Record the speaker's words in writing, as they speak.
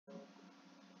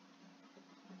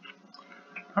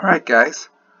Alright guys,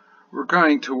 we're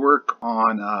going to work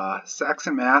on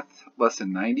Saxon Math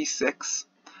lesson 96.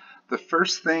 The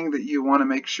first thing that you want to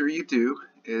make sure you do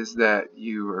is that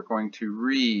you are going to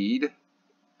read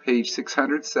page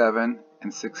 607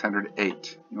 and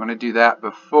 608. You want to do that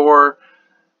before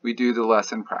we do the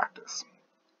lesson practice.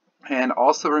 And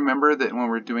also remember that when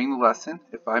we're doing the lesson,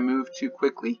 if I move too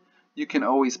quickly, you can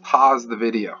always pause the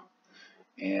video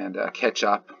and catch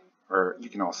up, or you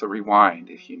can also rewind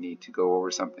if you need to go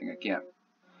over something again.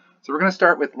 So we're going to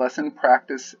start with lesson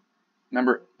practice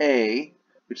number A,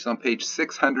 which is on page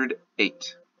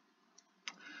 608.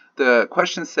 The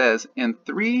question says, in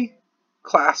 3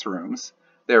 classrooms,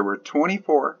 there were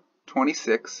 24,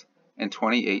 26, and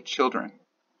 28 children.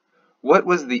 What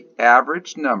was the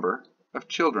average number of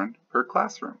children per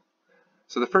classroom?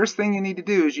 So the first thing you need to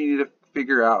do is you need to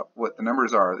figure out what the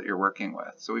numbers are that you're working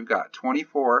with. So we've got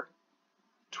 24,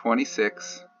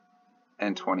 26,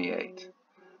 and 28.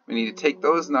 We need to take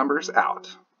those numbers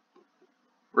out.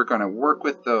 We're going to work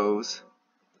with those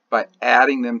by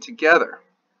adding them together.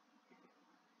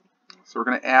 So we're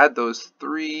going to add those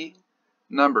 3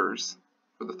 numbers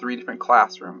for the 3 different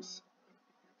classrooms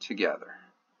together.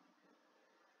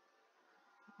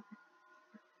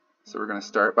 So we're going to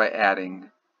start by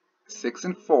adding 6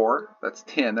 and 4, that's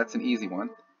 10, that's an easy one,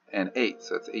 and 8,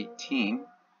 so that's 18.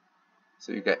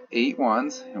 So you've got 8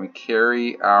 ones, and we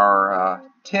carry our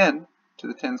 10 to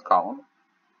the tens column.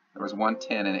 There was 1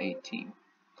 10 and 18. Then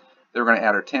we're going to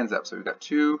add our tens up. So we've got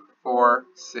 2, 4,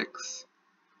 6,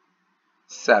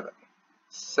 7.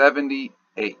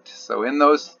 78. So in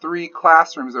those 3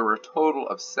 classrooms, there were a total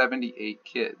of 78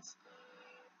 kids.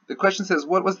 The question says,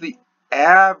 what was the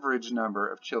average number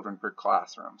of children per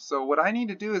classroom? So what I need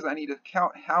to do is I need to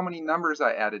count how many numbers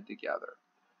I added together.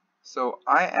 So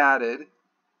I added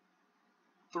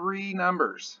 3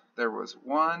 numbers. There was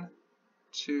 1,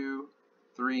 2,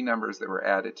 3 numbers that were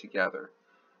added together.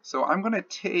 So I'm going to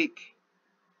take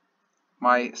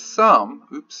my sum,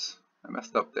 oops, I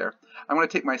messed up there. I'm going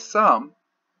to take my sum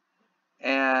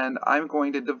and I'm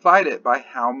going to divide it by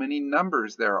how many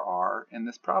numbers there are in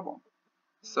this problem.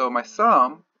 So my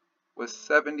sum was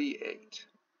 78.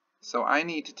 So I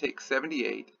need to take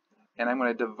 78 and I'm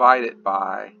going to divide it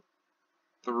by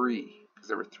 3 because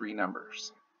there were 3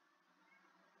 numbers.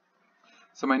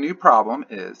 So my new problem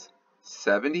is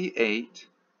 78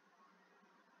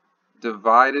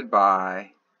 divided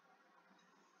by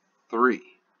 3.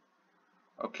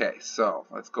 Okay, so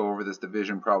let's go over this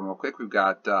division problem real quick. We've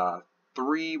got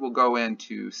 3 will go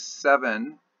into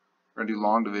 7. We're going to do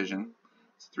long division.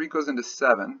 So 3 goes into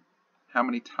 7. How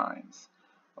many times?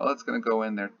 Well, it's going to go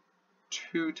in there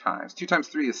 2 times. 2 times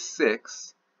 3 is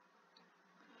 6.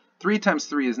 3 times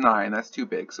 3 is 9. That's too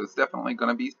big, so it's definitely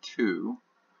going to be 2.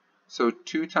 So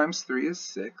 2 times 3 is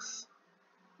 6.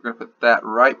 We're going to put that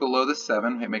right below the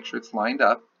 7, make sure it's lined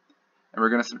up, and we're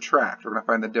going to subtract. We're going to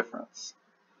find the difference.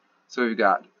 So we've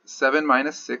got 7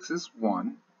 minus 6 is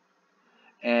 1,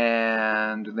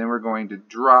 and then we're going to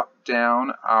drop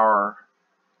down our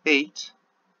 8,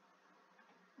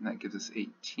 and that gives us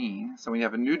 18. So we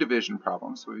have a new division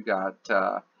problem. So we've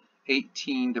got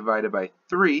 18 divided by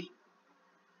 3.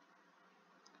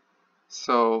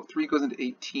 So 3 goes into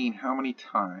 18 how many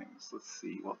times? Let's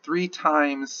see. Well, 3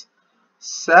 times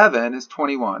 7 is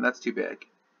 21. That's too big.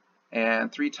 And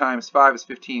 3 times 5 is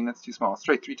 15. That's too small. That's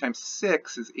right. 3 times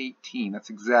 6 is 18. That's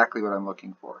exactly what I'm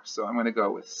looking for. So I'm going to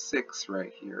go with 6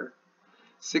 right here.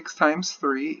 6 times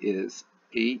 3 is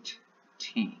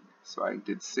 18. So I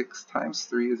did 6 times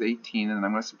 3 is 18, and then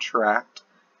I'm going to subtract,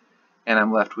 and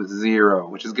I'm left with 0,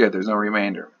 which is good. There's no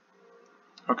remainder.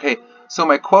 Okay, so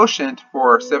my quotient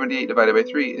for 78 divided by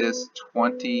 3 is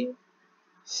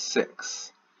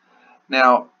 26.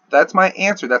 Now, that's my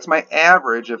answer. That's my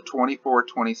average of 24,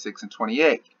 26, and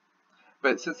 28.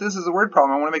 But since this is a word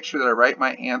problem, I want to make sure that I write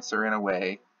my answer in a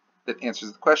way that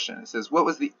answers the question. It says, what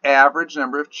was the average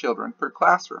number of children per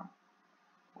classroom?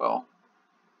 Well,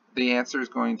 the answer is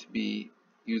going to be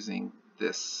using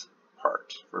this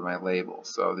part for my label.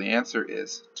 So the answer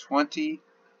is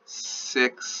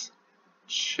 26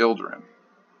 children.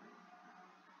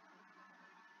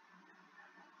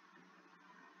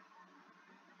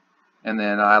 And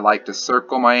then I like to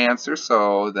circle my answer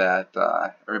so that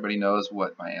everybody knows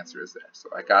what my answer is there. So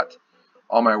I got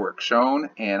all my work shown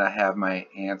and I have my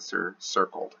answer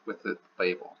circled with the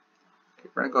label. Okay,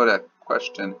 we're going to go to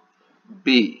question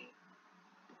B.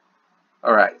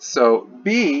 Alright, so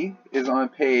B is on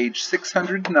page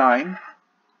 609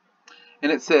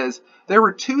 and it says, there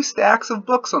were 2 stacks of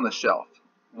books on the shelf,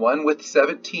 one with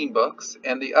 17 books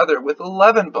and the other with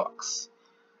 11 books.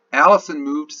 Allison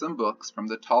moved some books from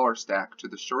the taller stack to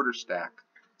the shorter stack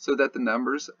so that the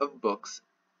numbers of books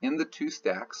in the two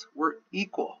stacks were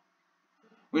equal.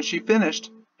 When she finished,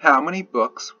 how many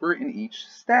books were in each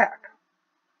stack?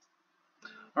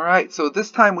 All right, so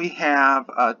this time we have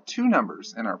two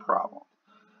numbers in our problem,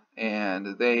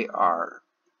 and they are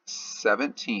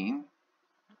 17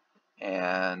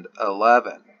 and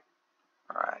 11.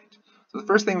 All right, so the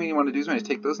first thing we want to do is we're going to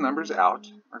take those numbers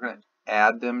out. We're going to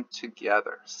add them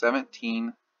together,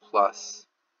 17 plus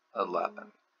 11.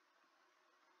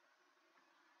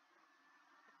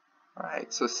 All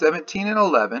right, so 17 and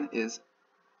 11 is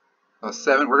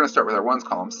 7. We're going to start with our ones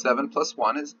column. 7 plus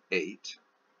 1 is 8.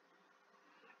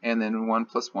 And then 1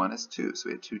 plus 1 is 2. So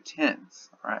we have two 10s.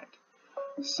 All right.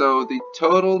 So the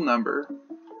total number,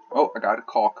 oh, I got a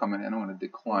call coming in. I want to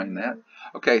decline that.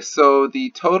 Okay, so the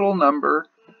total number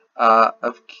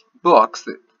of books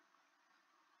that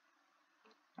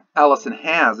Allison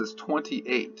has is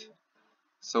 28.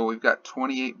 So we've got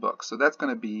 28 books. So that's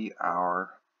going to be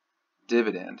our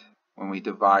dividend when we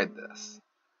divide this.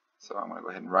 So I'm going to go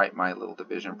ahead and write my little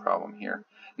division problem here.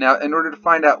 Now, in order to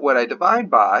find out what I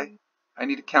divide by, I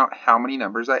need to count how many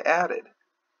numbers I added.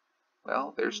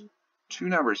 Well, there's two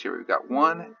numbers here. We've got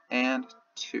 1 and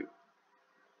 2.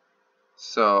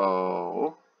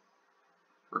 So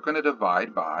we're going to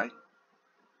divide by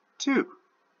 2.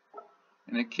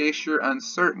 And in case you're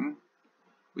uncertain,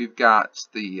 we've got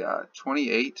the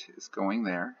 28 is going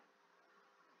there,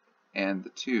 and the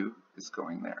 2 is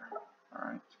going there.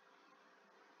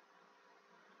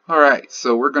 All right,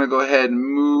 so we're going to go ahead and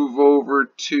move over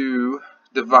to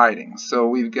dividing. So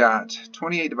we've got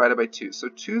 28 divided by 2. So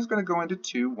 2 is going to go into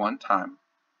 2 one time.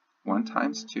 1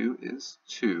 times 2 is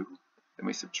 2. Then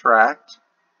we subtract,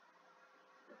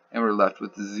 and we're left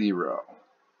with 0.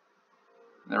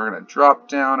 Then we're going to drop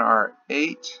down our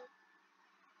 8.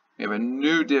 We have a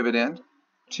new dividend.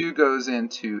 2 goes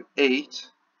into 8.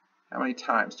 How many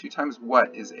times? 2 times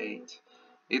what is 8?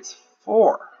 It's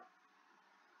 4.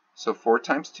 So 4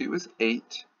 times 2 is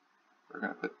 8. We're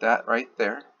going to put that right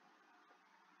there.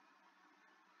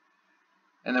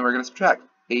 And then we're going to subtract.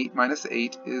 8 minus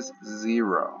 8 is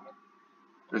 0.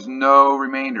 There's no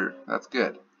remainder. That's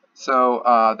good. So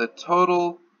the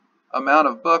total amount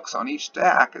of books on each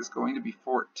stack is going to be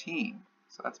 14.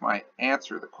 So that's my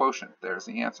answer, the quotient. There's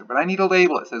the answer. But I need a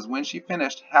label. It says when she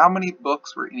finished, how many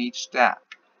books were in each stack?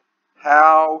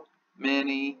 How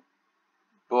many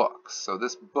books? So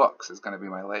this books is going to be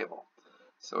my label.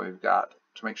 So we've got,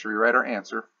 to make sure we write our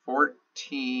answer,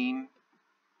 14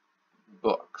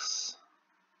 books.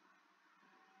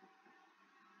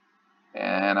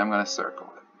 And I'm going to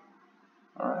circle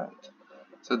it. All right.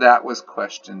 So that was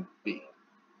question B.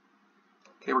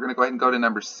 Okay, we're going to go ahead and go to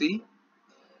number C.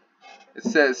 It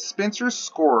says Spencer's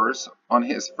scores on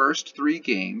his first 3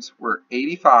 games were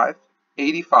 85,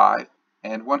 85,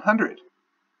 and 100.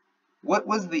 What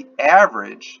was the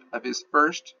average of his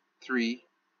first 3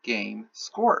 game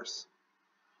scores?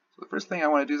 So the first thing I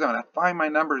want to do is I want to find my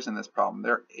numbers in this problem.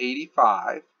 They're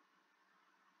 85,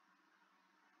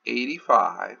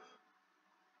 85,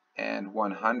 and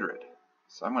 100.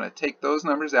 So I'm going to take those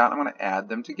numbers out and I'm going to add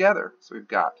them together. So we've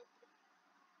got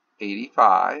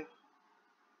 85,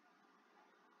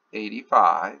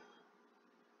 85,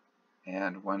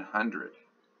 and 100.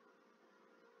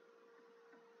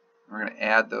 We're going to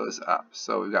add those up.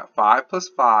 So we've got 5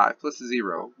 plus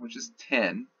 0, which is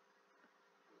 10.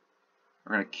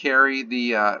 We're going to carry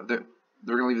the, we're going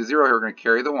to leave the 0 here. We're going to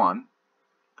carry the 1,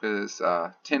 because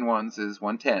 10 ones is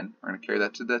 110. We're going to carry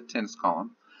that to the tens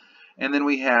column. And then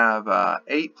we have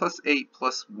 8 plus 8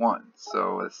 plus 1.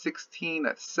 So 16,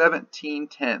 that's 17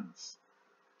 tens.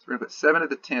 So we're going to put 7 of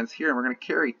the tens here, and we're going to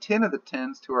carry 10 of the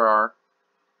tens to our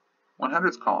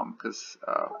 100s column, because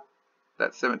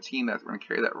that's 17, we're going to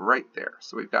carry that right there.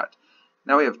 So we've got,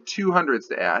 now we have 200s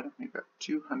to add. We've got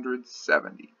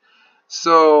 270.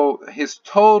 So his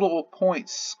total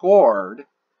points scored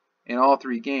in all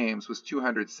 3 games was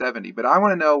 270. But I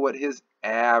want to know what his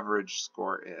average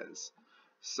score is.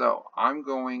 So I'm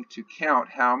going to count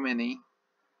how many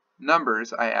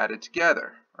numbers I added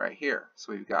together right here.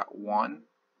 So we've got 1,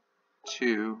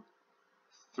 2,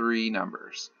 3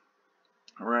 numbers.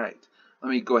 All right. Let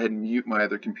me go ahead and mute my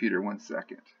other computer 1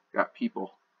 second. Got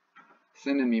people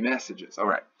sending me messages. All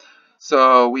right.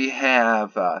 So we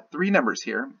have 3 numbers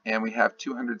here, and we have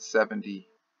 270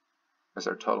 as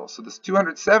our total. So this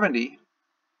 270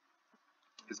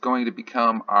 is going to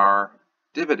become our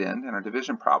dividend in our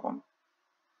division problem.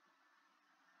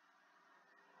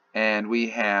 And we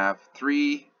have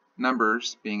 3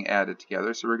 numbers being added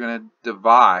together. So we're going to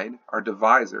divide. Our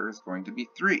divisor is going to be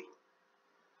 3.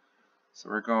 So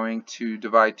we're going to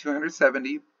divide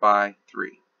 270 by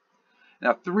 3.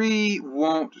 Now 3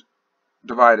 won't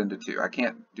divide into 2. I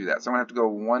can't do that. So I'm going to have to go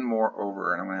one more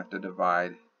over, and I'm going to have to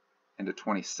divide into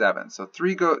 27. So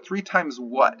 3 times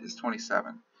what is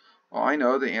 27? Well, I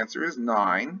know the answer is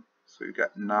 9. So we've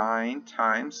got 9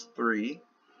 times 3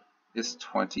 is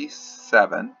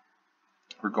 27.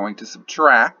 We're going to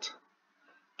subtract.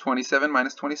 27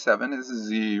 minus 27 is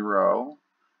 0.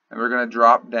 And we're going to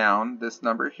drop down this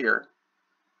number here,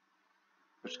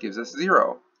 which gives us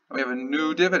 0. And we have a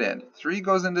new dividend. 3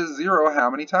 goes into 0 how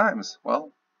many times?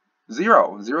 Well,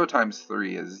 0. 0 times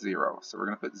 3 is 0. So we're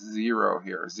going to put 0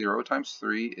 here. 0 times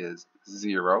 3 is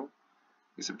 0.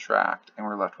 We subtract, and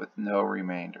we're left with no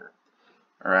remainder.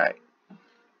 All right.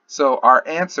 So our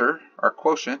answer, our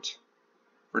quotient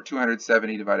for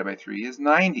 270 divided by 3 is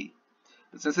 90.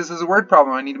 But since this is a word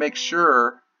problem, I need to make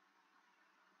sure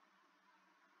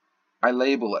I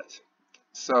label it.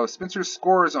 So Spencer's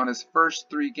scores on his first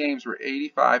 3 games were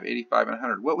 85, 85, and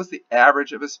 100. What was the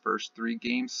average of his first 3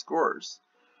 game scores?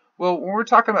 Well, when we're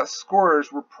talking about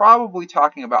scores, we're probably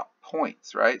talking about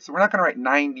points, right? So we're not going to write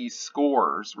 90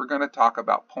 scores. We're going to talk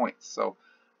about points. So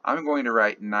I'm going to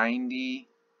write 90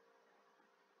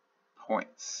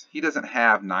 points. He doesn't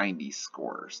have 90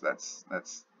 scores. That's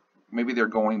maybe they're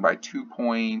going by 2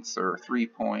 points or 3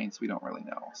 points. We don't really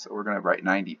know. So we're going to write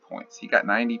 90 points. He got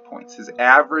 90 points. His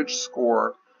average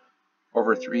score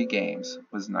over 3 games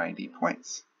was 90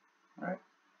 points. All right?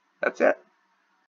 That's it.